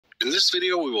In this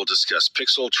video, we will discuss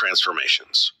pixel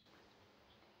transformations.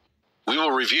 We will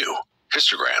review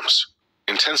histograms,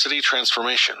 intensity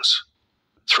transformations,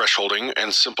 thresholding,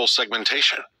 and simple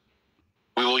segmentation.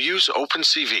 We will use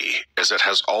OpenCV as it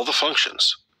has all the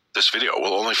functions. This video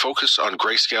will only focus on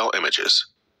grayscale images.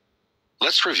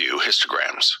 Let's review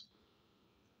histograms.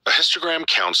 A histogram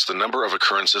counts the number of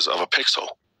occurrences of a pixel,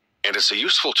 and it's a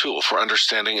useful tool for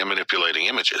understanding and manipulating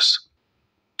images.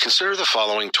 Consider the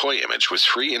following toy image with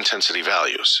 3 intensity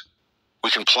values. We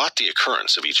can plot the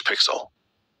occurrence of each pixel.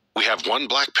 We have 1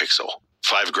 black pixel,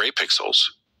 5 gray pixels,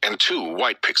 and 2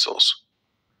 white pixels.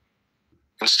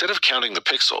 Instead of counting the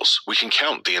pixels, we can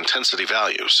count the intensity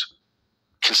values.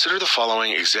 Consider the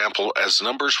following example as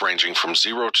numbers ranging from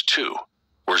 0 to 2,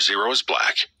 where 0 is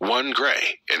black, 1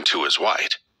 gray, and 2 is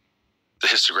white. The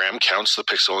histogram counts the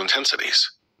pixel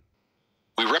intensities.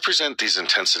 We represent these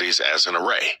intensities as an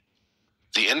array.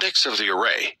 The index of the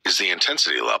array is the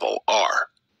intensity level R.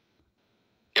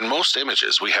 In most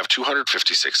images, we have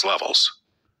 256 levels,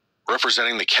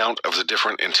 representing the count of the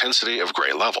different intensity of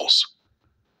gray levels.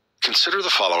 Consider the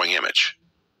following image.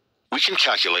 We can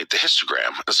calculate the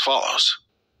histogram as follows.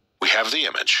 We have the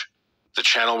image, the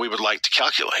channel we would like to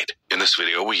calculate. In this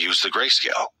video, we use the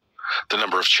grayscale, the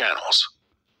number of channels.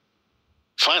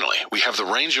 Finally, we have the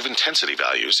range of intensity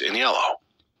values in yellow.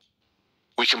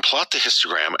 We can plot the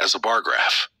histogram as a bar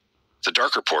graph. The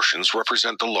darker portions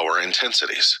represent the lower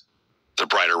intensities. The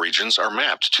brighter regions are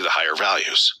mapped to the higher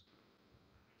values.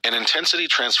 An intensity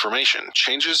transformation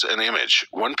changes an image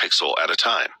 1 pixel at a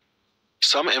time.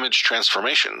 Some image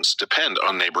transformations depend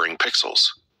on neighboring pixels.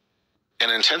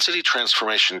 An intensity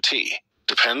transformation T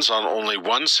depends on only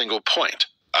one single point,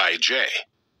 ij,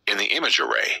 in the image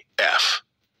array F.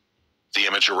 The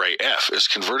image array F is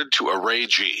converted to array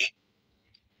G.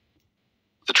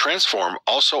 The transform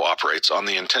also operates on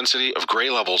the intensity of gray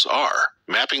levels R,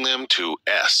 mapping them to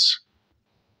S.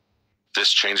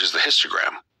 This changes the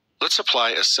histogram. Let's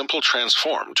apply a simple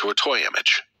transform to a toy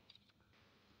image.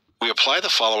 We apply the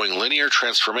following linear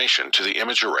transformation to the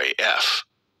image array F,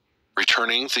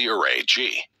 returning the array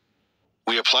G.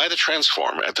 We apply the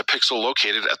transform at the pixel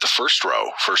located at the first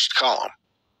row, first column.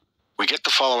 We get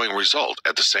the following result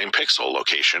at the same pixel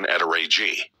location at array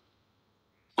G.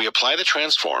 We apply the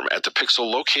transform at the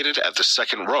pixel located at the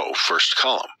second row, first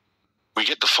column. We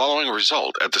get the following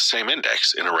result at the same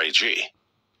index in array G.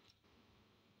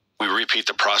 We repeat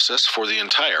the process for the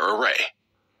entire array.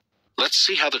 Let's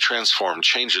see how the transform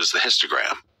changes the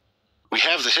histogram. We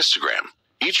have the histogram.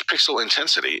 Each pixel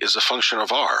intensity is a function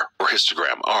of R, or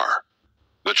histogram R.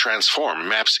 The transform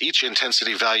maps each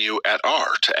intensity value at R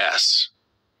to S.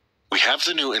 We have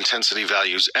the new intensity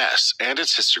values S and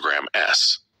its histogram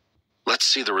S. Let's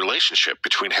see the relationship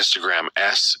between histogram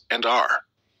S and R.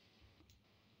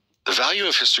 The value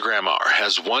of histogram R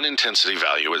has 1 intensity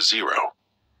value at 0.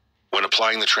 When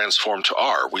applying the transform to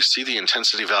R, we see the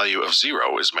intensity value of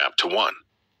 0 is mapped to 1.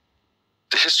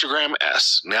 The histogram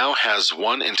S now has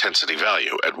 1 intensity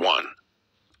value at 1.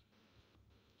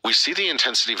 We see the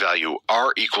intensity value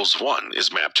R equals 1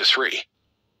 is mapped to 3.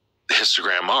 The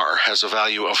histogram R has a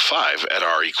value of 5 at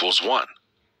R equals 1.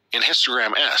 In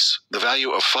histogram S, the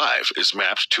value of 5 is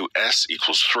mapped to S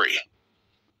equals 3,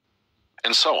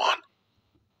 and so on.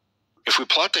 If we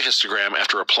plot the histogram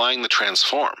after applying the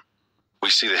transform, we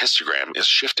see the histogram is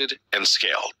shifted and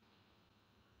scaled.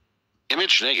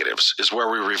 Image negatives is where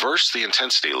we reverse the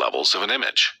intensity levels of an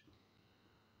image.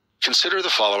 Consider the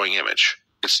following image.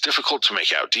 It's difficult to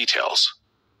make out details.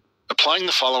 Applying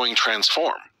the following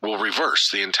transform will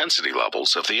reverse the intensity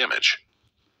levels of the image.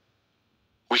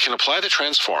 We can apply the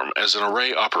transform as an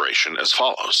array operation as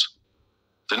follows.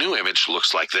 The new image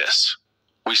looks like this.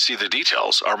 We see the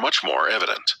details are much more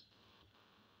evident.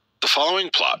 The following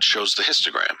plot shows the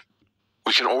histogram.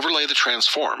 We can overlay the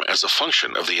transform as a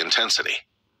function of the intensity.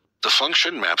 The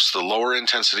function maps the lower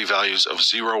intensity values of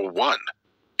 0, 1,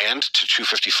 and to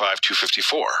 255,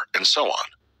 254, and so on.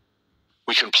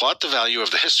 We can plot the value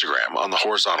of the histogram on the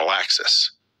horizontal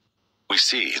axis. We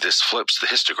see this flips the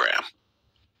histogram.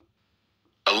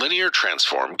 A linear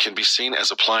transform can be seen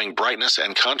as applying brightness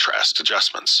and contrast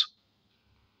adjustments.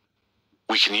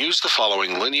 We can use the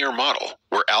following linear model,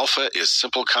 where alpha is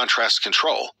simple contrast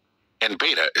control and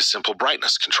beta is simple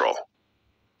brightness control.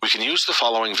 We can use the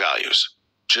following values.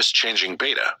 Just changing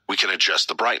beta, we can adjust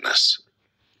the brightness.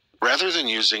 Rather than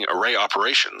using array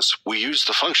operations, we use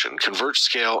the function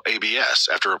convertScale ABS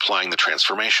after applying the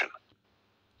transformation.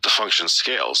 The function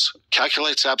scales,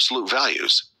 calculates absolute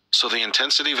values, so the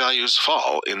intensity values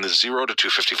fall in the 0 to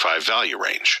 255 value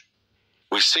range.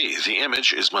 We see the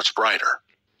image is much brighter.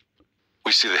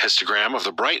 We see the histogram of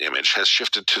the bright image has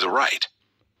shifted to the right.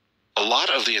 A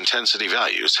lot of the intensity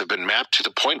values have been mapped to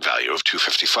the point value of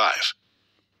 255.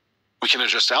 We can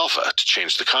adjust alpha to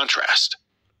change the contrast.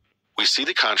 We see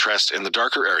the contrast in the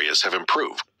darker areas have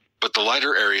improved, but the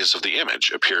lighter areas of the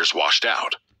image appears washed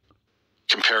out.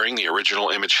 Comparing the original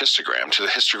image histogram to the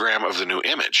histogram of the new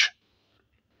image,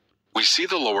 we see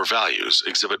the lower values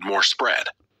exhibit more spread,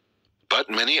 but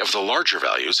many of the larger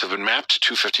values have been mapped to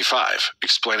 255,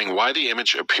 explaining why the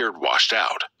image appeared washed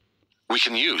out. We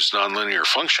can use nonlinear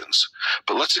functions,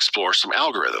 but let's explore some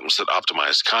algorithms that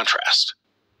optimize contrast.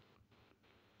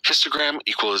 Histogram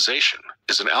Equalization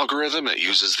is an algorithm that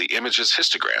uses the image's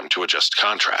histogram to adjust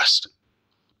contrast.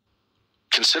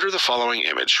 Consider the following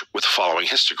image with the following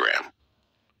histogram.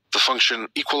 The function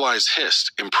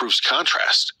equalizeHist improves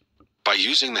contrast by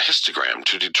using the histogram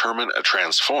to determine a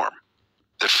transform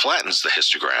that flattens the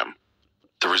histogram.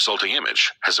 The resulting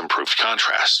image has improved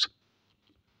contrast.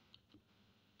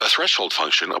 A threshold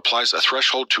function applies a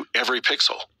threshold to every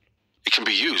pixel. It can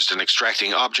be used in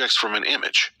extracting objects from an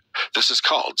image. This is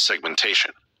called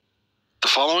segmentation. The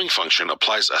following function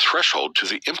applies a threshold to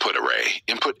the input array,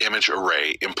 input image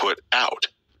array, input out,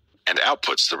 and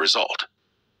outputs the result.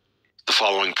 The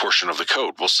following portion of the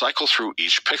code will cycle through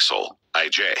each pixel,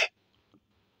 ij.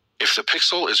 If the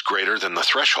pixel is greater than the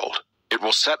threshold, it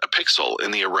will set a pixel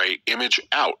in the array image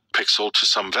out pixel to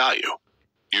some value,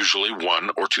 usually 1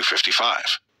 or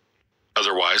 255.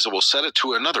 Otherwise, it will set it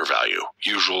to another value,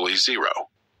 usually 0.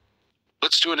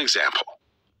 Let's do an example.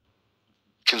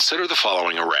 Consider the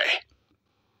following array.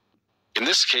 In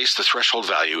this case, the threshold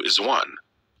value is 1,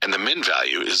 and the min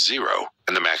value is 0,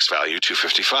 and the max value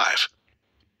 255.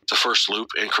 The first loop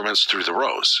increments through the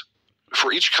rows.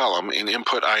 For each column in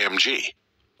input img,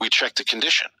 we check the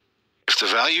condition. If the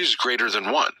value is greater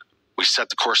than 1, we set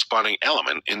the corresponding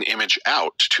element in image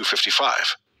out to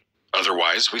 255.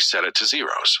 Otherwise, we set it to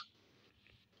zeros.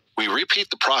 We repeat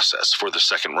the process for the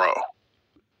second row.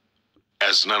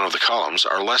 As none of the columns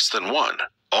are less than 1,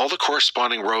 all the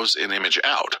corresponding rows in image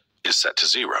out is set to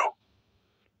 0.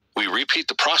 We repeat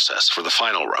the process for the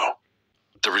final row.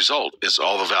 The result is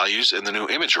all the values in the new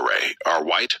image array are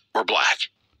white or black.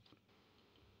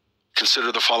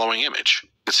 Consider the following image.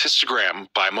 It's histogram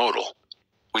bimodal.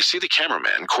 We see the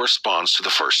cameraman corresponds to the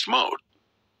first mode.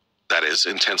 That is,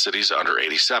 intensities under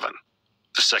 87.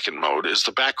 The second mode is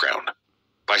the background.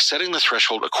 By setting the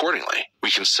threshold accordingly,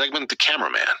 we can segment the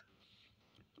cameraman.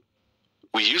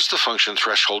 We use the function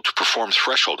threshold to perform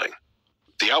thresholding.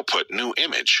 The output new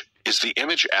image is the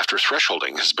image after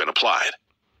thresholding has been applied.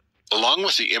 Along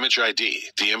with the image ID,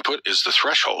 the input is the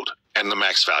threshold, and the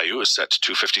max value is set to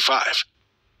 255.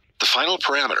 The final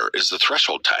parameter is the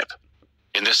threshold type.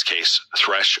 In this case,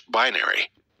 thresh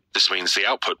binary. This means the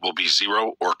output will be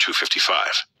 0 or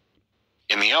 255.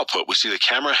 In the output, we see the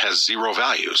camera has 0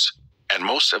 values, and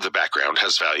most of the background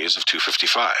has values of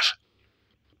 255.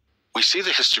 We see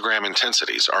the histogram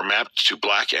intensities are mapped to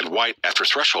black and white after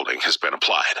thresholding has been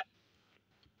applied.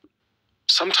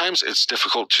 Sometimes it's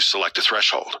difficult to select a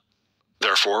threshold.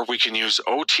 Therefore, we can use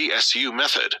OTSU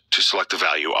method to select the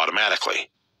value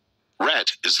automatically.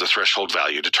 Ret is the threshold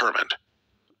value determined.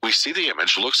 We see the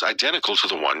image looks identical to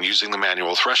the one using the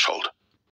manual threshold.